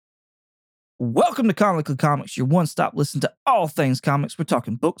Welcome to Comically Comics, your one-stop listen to all things comics. We're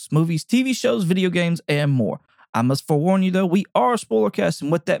talking books, movies, TV shows, video games, and more. I must forewarn you, though, we are a spoilercast,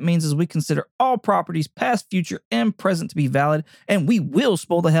 and what that means is we consider all properties, past, future, and present, to be valid, and we will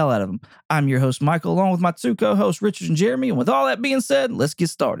spoil the hell out of them. I'm your host, Michael, along with my two co-hosts, Richard and Jeremy, and with all that being said, let's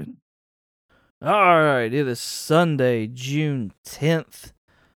get started. All right, it is Sunday, June 10th.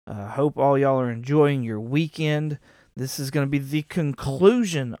 Hope all y'all are enjoying your weekend. This is going to be the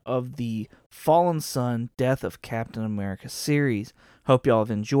conclusion of the Fallen Son Death of Captain America series. Hope y'all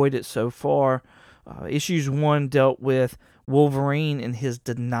have enjoyed it so far. Issues 1 dealt with Wolverine and his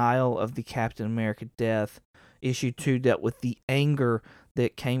denial of the Captain America death. Issue 2 dealt with the anger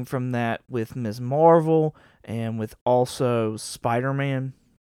that came from that with Ms. Marvel and with also Spider-Man.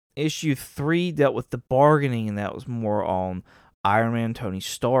 Issue 3 dealt with the bargaining, and that was more on Iron Man, Tony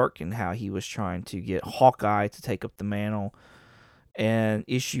Stark, and how he was trying to get Hawkeye to take up the mantle. And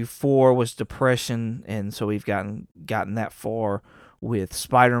issue 4 was depression, and so we've gotten that far with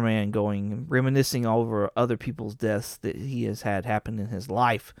Spider-Man reminiscing over other people's deaths that he has had happen in his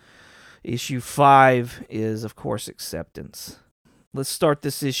life. Issue 5 is, of course, acceptance. Let's start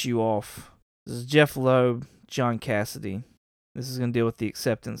this issue off. This is Jeff Loeb, John Cassidy. This is going to deal with the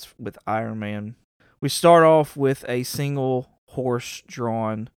acceptance with Iron Man. We start off with a single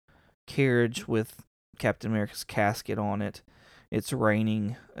horse-drawn carriage with Captain America's casket on it. It's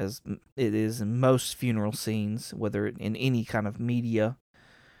raining, as it is in most funeral scenes, whether in any kind of media.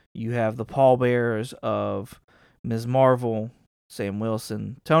 You have the pallbearers of Ms. Marvel, Sam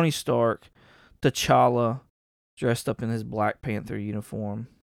Wilson, Tony Stark, T'Challa, dressed up in his Black Panther uniform.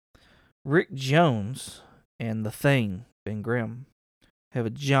 Rick Jones and the Thing, Ben Grimm, have a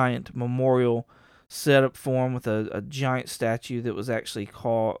giant memorial set up for him with a giant statue that was actually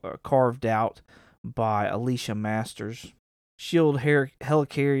carved out by Alicia Masters. Shield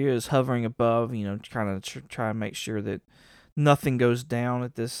helicarrier is hovering above, kind of try to make sure that nothing goes down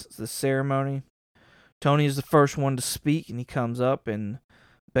at this ceremony. Tony is the first one to speak, and he comes up, and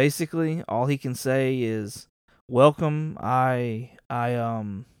basically all he can say is, "Welcome. It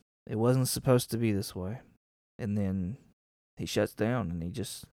wasn't supposed to be this way." And then he shuts down and he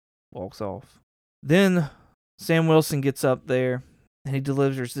just walks off. Then Sam Wilson gets up there and he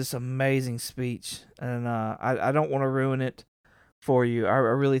delivers this amazing speech. And I don't want to ruin it for you. I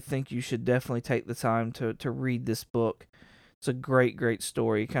really think you should definitely take the time to read this book. It's a great, great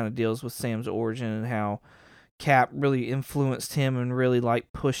story. It kind of deals with Sam's origin and how Cap really influenced him and really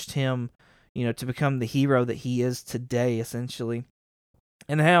pushed him, to become the hero that he is today, essentially.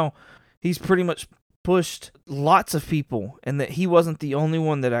 And how he's pretty much pushed lots of people, and that he wasn't the only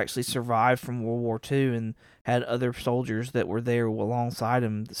one that actually survived from World War II and had other soldiers that were there alongside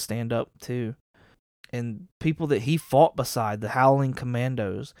him to stand up too. And people that he fought beside, the Howling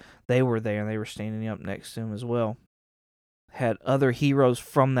Commandos, they were there and they were standing up next to him as well. Had other heroes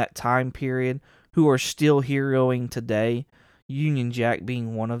from that time period who are still heroing today, Union Jack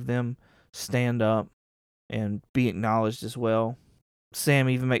being one of them, stand up and be acknowledged as well. Sam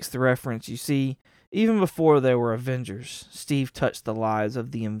even makes the reference, you see, even before there were Avengers, Steve touched the lives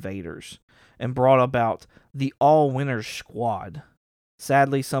of the invaders and brought about the All-Winners Squad.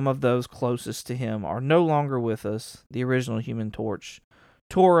 Sadly, some of those closest to him are no longer with us, the original Human Torch,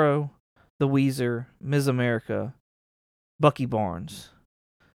 Toro, the Weezer, Ms. America, Bucky Barnes.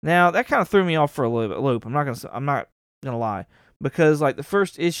 Now, that kind of threw me off for a loop. I'm not gonna lie, because the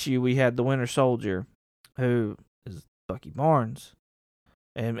first issue we had the Winter Soldier, who is Bucky Barnes.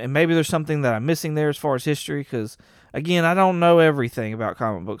 And maybe there's something that I'm missing there as far as history, because, again, I don't know everything about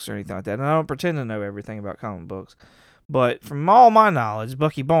comic books or anything like that, and I don't pretend to know everything about comic books. But from all my knowledge,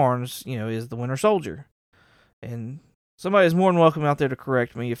 Bucky Barnes, is the Winter Soldier. And somebody is more than welcome out there to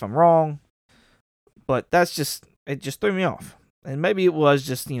correct me if I'm wrong, but it just threw me off. And maybe it was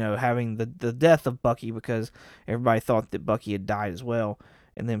just, having the death of Bucky, because everybody thought that Bucky had died as well,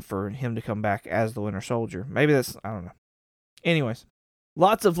 and then for him to come back as the Winter Soldier. Maybe I don't know. Anyways.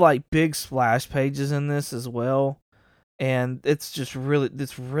 Lots of big splash pages in this as well, and it's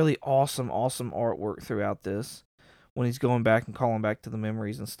really awesome artwork throughout this. When he's going back and calling back to the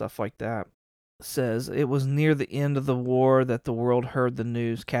memories and stuff like that, it says it was near the end of the war that the world heard the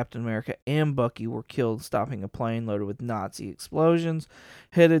news. Captain America and Bucky were killed stopping a plane loaded with Nazi explosions,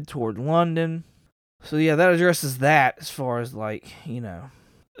 headed toward London. So yeah, that addresses that as far as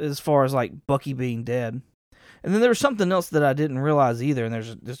Bucky being dead. And then there was something else that I didn't realize either, and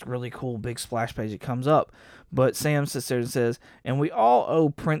there's this really cool big splash page that comes up. But Sam sits there and says, "And we all owe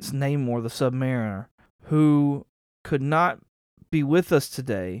Prince Namor the Submariner, who could not be with us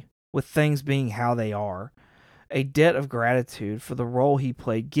today, with things being how they are." a debt of gratitude for the role he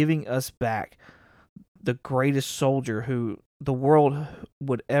played, giving us back the greatest soldier who the world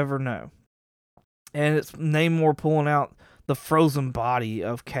would ever know. And it's Namor pulling out the frozen body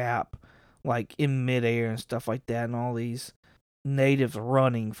of Cap, like in midair and stuff like that, and all these natives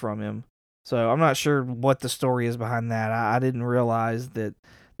running from him. So I'm not sure what the story is behind that. I didn't realize that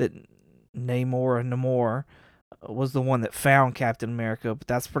Namor was the one that found Captain America, but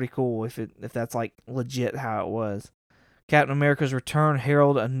that's pretty cool if that's like legit how it was. Captain America's return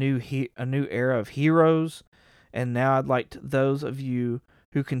heralded a new era of heroes, and now I'd like those of you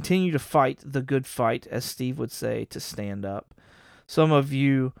who continue to fight the good fight, as Steve would say, to stand up. Some of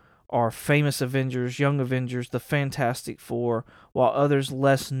you are famous Avengers, young Avengers, the Fantastic Four, while others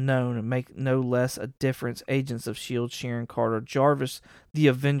less known make no less a difference. Agents of S.H.I.E.L.D., Sharon Carter, Jarvis, the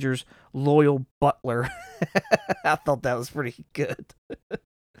Avengers' loyal butler. I thought that was pretty good.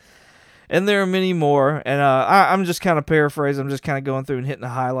 And there are many more, and I'm just kind of paraphrasing. I'm just kind of going through and hitting the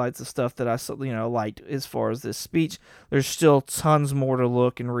highlights of stuff that I liked as far as this speech. There's still tons more to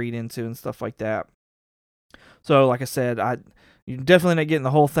look and read into and stuff like that. So, like I said, you're definitely not getting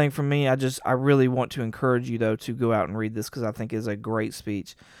the whole thing from me. I really want to encourage you, though, to go out and read this because I think it is a great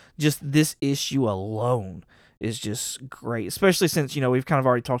speech. Just this issue alone is just great, especially since, we've kind of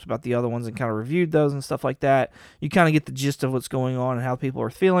already talked about the other ones and kind of reviewed those and stuff like that. You kind of get the gist of what's going on and how people are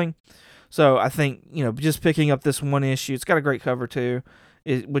feeling. So I think, just picking up this one issue, it's got a great cover too.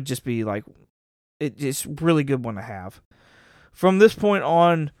 It would just be like, it's really good one to have. From this point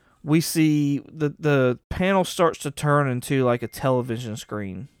on, we see the panel starts to turn into like a television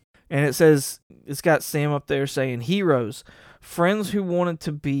screen. And it's got Sam up there saying, heroes, friends who wanted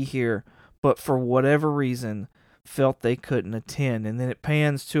to be here, but for whatever reason felt they couldn't attend. And then it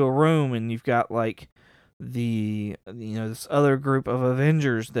pans to a room and you've got like this other group of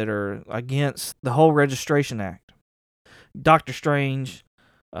Avengers that are against the whole Registration Act. Doctor Strange,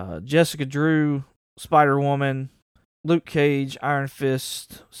 Jessica Drew, Spider-Woman, Luke Cage, Iron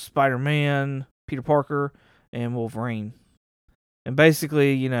Fist, Spider-Man, Peter Parker, and Wolverine. And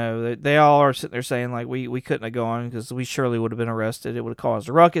basically, they all are sitting there saying, like, we couldn't have gone because we surely would have been arrested. It would have caused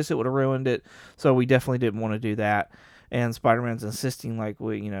a ruckus. It would have ruined it. So we definitely didn't want to do that. And Spider-Man's insisting, like,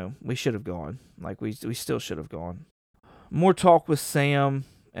 we should have gone. Like, we still should have gone. More talk with Sam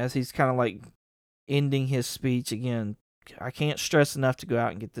as he's kind of, like, ending his speech. Again, I can't stress enough to go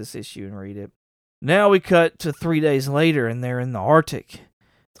out and get this issue and read it. Now we cut to 3 days later, and they're in the Arctic.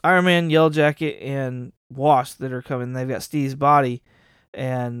 It's Iron Man, Yellowjacket, and Wasp that are coming. They've got Steve's body,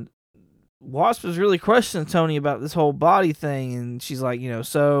 and Wasp is really questioning Tony about this whole body thing, and she's like,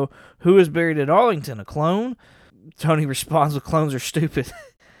 so who is buried at Arlington? A clone? Tony responds with, clones are stupid.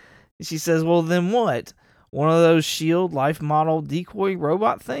 She says, well, then what? One of those S.H.I.E.L.D. life model decoy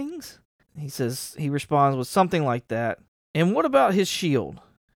robot things? He responds with something like that. And what about his shield?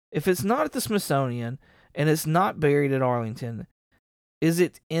 If it's not at the Smithsonian and it's not buried at Arlington, is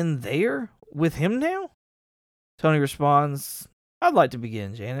it in there with him now? Tony responds, I'd like to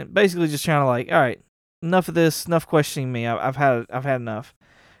begin, Janet. Basically just trying to like, all right, enough of this, enough questioning me. I've had enough.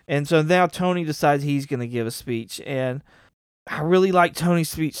 And so now Tony decides he's going to give a speech. And I really like Tony's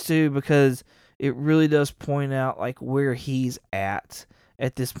speech too because it really does point out like where he's at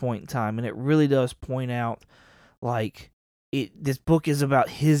this point in time. And it really does point out like this book is about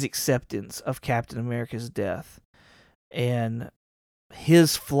his acceptance of Captain America's death and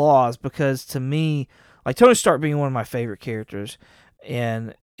his flaws, because to me, like, Tony Stark being one of my favorite characters,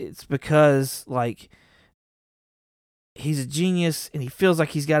 and it's because like he's a genius and he feels like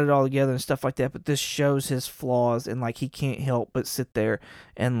he's got it all together and stuff like that, but this shows his flaws, and like he can't help but sit there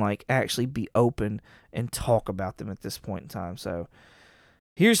and like actually be open and talk about them at this point in time. So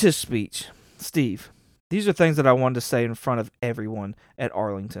here's his speech. Steve, these are things that I wanted to say in front of everyone at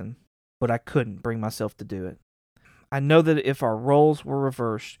Arlington, but I couldn't bring myself to do it. I know that if our roles were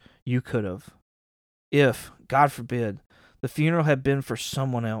reversed, you could have. If, God forbid, the funeral had been for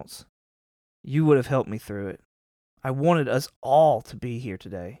someone else, you would have helped me through it. I wanted us all to be here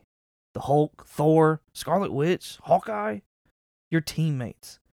today. The Hulk, Thor, Scarlet Witch, Hawkeye, your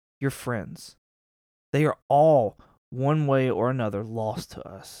teammates, your friends. They are all, one way or another, lost to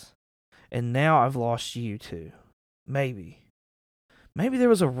us. And now I've lost you too. Maybe there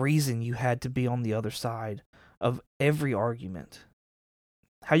was a reason you had to be on the other side of every argument.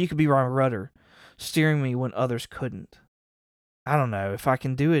 How you could be my rudder, steering me when others couldn't. I don't know if I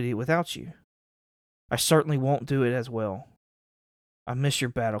can do it without you. I certainly won't do it as well. I miss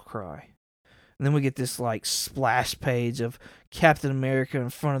your battle cry. And then we get this like splash page of Captain America in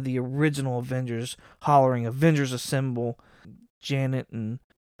front of the original Avengers hollering, Avengers Assemble. Janet and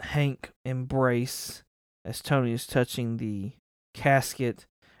Hank embrace. as Tony is touching the casket,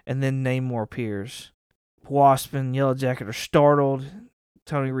 and then Namor appears. Wasp and Yellowjacket are startled.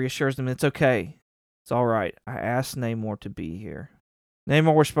 Tony reassures them it's okay. It's all right. I asked Namor to be here.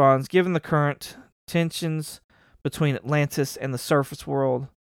 Namor responds, given the current tensions between Atlantis and the surface world,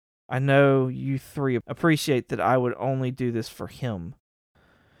 I know you three appreciate that I would only do this for him.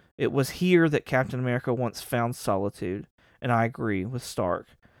 It was here that Captain America once found solitude, and I agree with Stark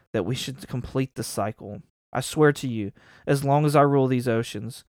that we should complete the cycle. I swear to you, as long as I rule these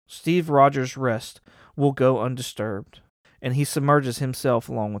oceans, Steve Rogers' rest will go undisturbed, and he submerges himself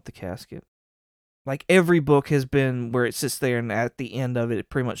along with the casket. Like, every book has been where it sits there, and at the end of it, it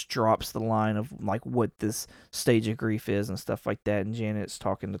pretty much drops the line of, like, what this stage of grief is and stuff like that. And Janet's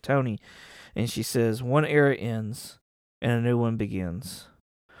talking to Tony, and she says, one era ends, and a new one begins.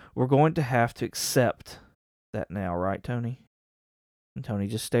 We're going to have to accept that now, right, Tony? And Tony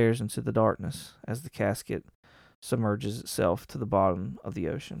just stares into the darkness as the casket submerges itself to the bottom of the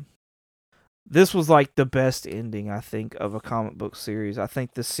ocean. This was like the best ending, I think, of a comic book series. I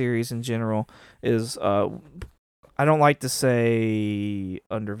think this series in general is, I don't like to say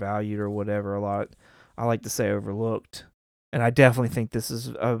undervalued or whatever a lot. I like to say overlooked. And I definitely think this is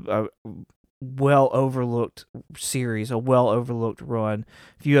a well-overlooked series, a well-overlooked run.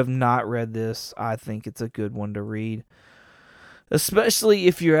 If you have not read this, I think it's a good one to read. Especially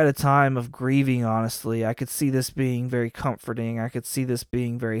if you're at a time of grieving, honestly. I could see this being very comforting. I could see this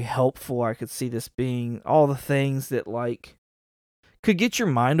being very helpful. I could see this being all the things that, like, could get your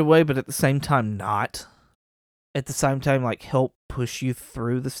mind away, but at the same time not. At the same time, like, help push you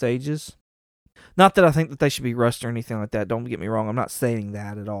through the stages. Not that I think that they should be rushed or anything like that. Don't get me wrong. I'm not saying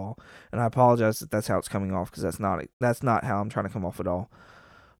that at all. And I apologize if that's how it's coming off, because that's not how I'm trying to come off at all.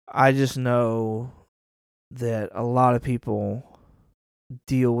 I just know that a lot of people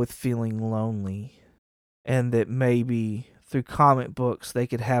deal with feeling lonely, and that maybe through comic books they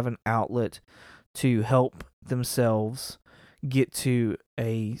could have an outlet to help themselves get to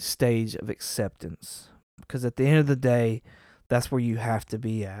a stage of acceptance, because at the end of the day, that's where you have to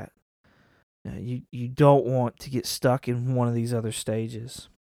be at. You don't want to get stuck in one of these other stages.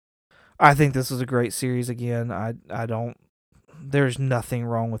 I think this was a great series. Again, there's nothing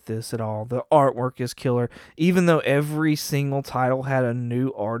wrong with this at all. The artwork is killer. Even though every single title had a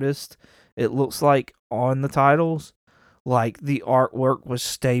new artist, it looks like on the titles, like the artwork was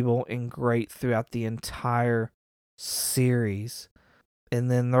stable and great throughout the entire series.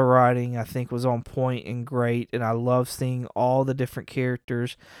 And then the writing, I think, was on point and great. And I love seeing all the different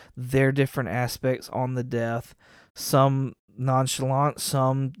characters, their different aspects on the death. Some nonchalant,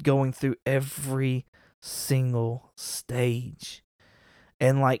 some going through every single stage,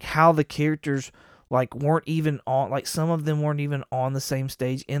 and like how the characters like weren't even on, like some of them weren't even on the same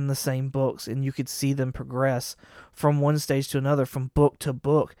stage in the same books, and you could see them progress from one stage to another, from book to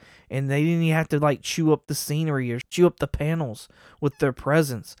book, and they didn't even have to like chew up the scenery or chew up the panels with their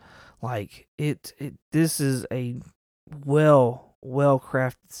presence. Like this is a well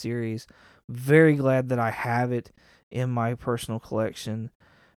crafted series. Very glad that I have it in my personal collection.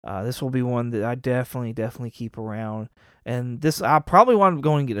 This will be one that I definitely keep around. And this, I probably want to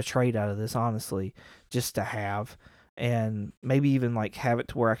go and get a trade out of this, honestly, just to have. And maybe even like have it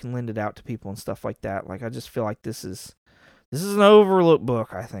to where I can lend it out to people and stuff like that. Like, I just feel like this is an overlooked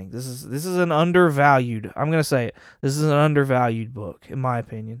book, I think. This is an undervalued, I'm going to say it, this is an undervalued book, in my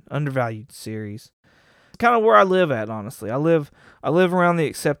opinion. Undervalued series. Kind of where I live at, honestly. I live around the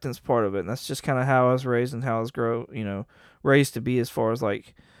acceptance part of it, and that's just kind of how I was raised and how I was raised to be, as far as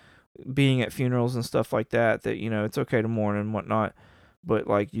like being at funerals and stuff like that, it's okay to mourn and whatnot, but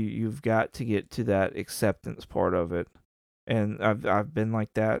like you've got to get to that acceptance part of it. And I've been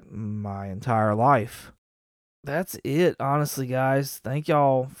like that my entire life. That's it, honestly, guys. Thank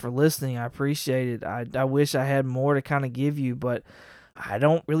y'all for listening. I appreciate it. I wish I had more to kind of give you, but I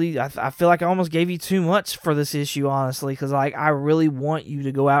don't really, I feel like I almost gave you too much for this issue, honestly, because like I really want you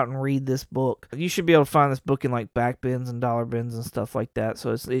to go out and read this book. You should be able to find this book in like back bins and dollar bins and stuff like that,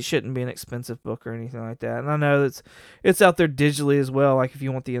 so it shouldn't be an expensive book or anything like that. And I know it's out there digitally as well, like if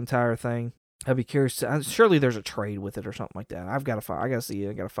you want the entire thing. I'd be curious surely there's a trade with it or something like that. I gotta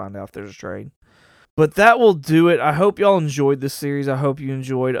find out if there's a trade. But that will do it. I hope y'all enjoyed this series. I hope you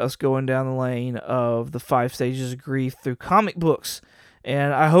enjoyed us going down the lane of the 5 stages of grief through comic books.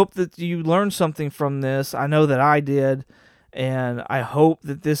 And I hope that you learned something from this. I know that I did. And I hope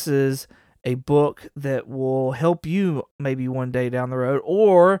that this is a book that will help you maybe one day down the road,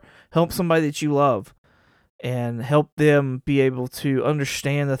 or help somebody that you love and help them be able to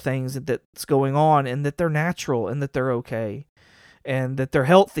understand the things that's going on, and that they're natural and that they're okay. and that they're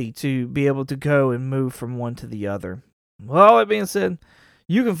healthy to be able to go and move from one to the other. Well, all that being said,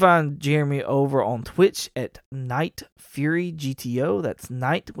 you can find Jeremy over on Twitch at Night Fury GTO. That's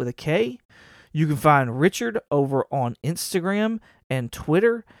Night with a K. You can find Richard over on Instagram and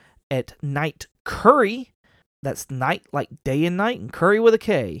Twitter at Night Curry. That's night like day and night, and Curry with a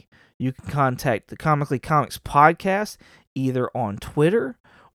K. You can contact the Comically Comics podcast either on Twitter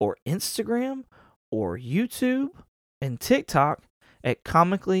or Instagram or YouTube and TikTok at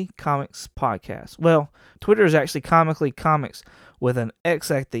Comically Comics Podcast. Well, Twitter is actually Comically Comics with an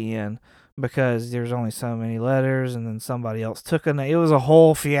X at the end because there's only so many letters, and then somebody else took a name. It was a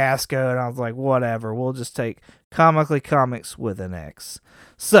whole fiasco, and I was like, whatever, we'll just take Comically Comics with an X.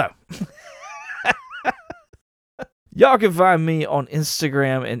 So, y'all can find me on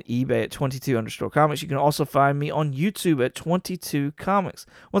Instagram and eBay at 22_comics. You can also find me on YouTube at 22 Comics.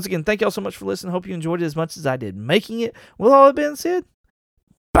 Once again, thank y'all so much for listening. Hope you enjoyed it as much as I did making it. With all that being said,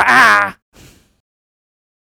 bye!